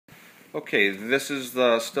Okay, this is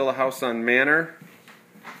still a house on Manor.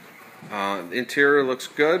 Interior looks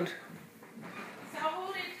good. So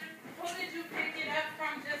who did you pick it up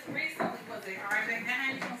from just recently? Was it RJ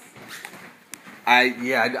Daniels?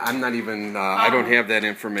 I'm not even. I don't have that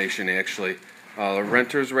information actually. The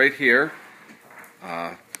renter's right here.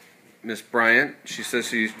 Miss Bryant. She says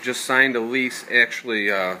she just signed a lease. Actually,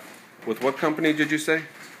 with what company did you say?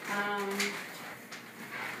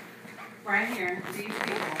 Right here, these people.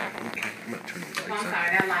 Okay, I'm not turning the lights on. I'm sorry,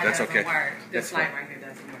 that light That's doesn't okay. work. That's This light fine. right here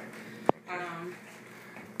doesn't work.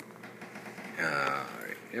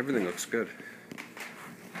 Alright, everything looks good.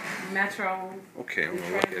 Metro. Okay, I'm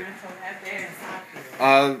gonna look at it. Metro, that's there in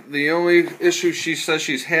Southfield. The only issue she says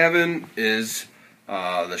she's having is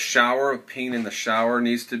the shower. Paint in the shower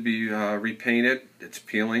needs to be repainted. It's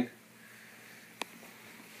peeling.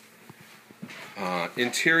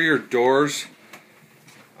 Interior doors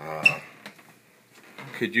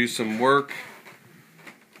could use some work.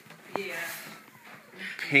 Yeah.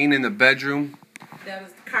 Paint in the bedroom. There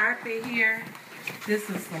was carpet here. This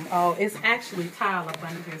is some, it's actually tile up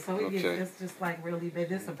under here, so it's just like really bad.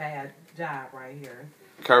 This is a bad job right here.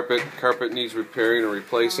 Carpet needs repairing or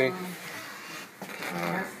replacing.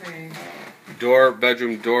 Let's see.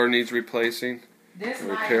 Bedroom door needs replacing. This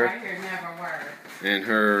light Repair. right here never worked. And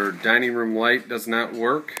her dining room light does not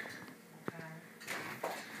work.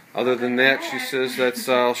 Other than that, she says that's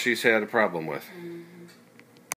all she's had a problem with.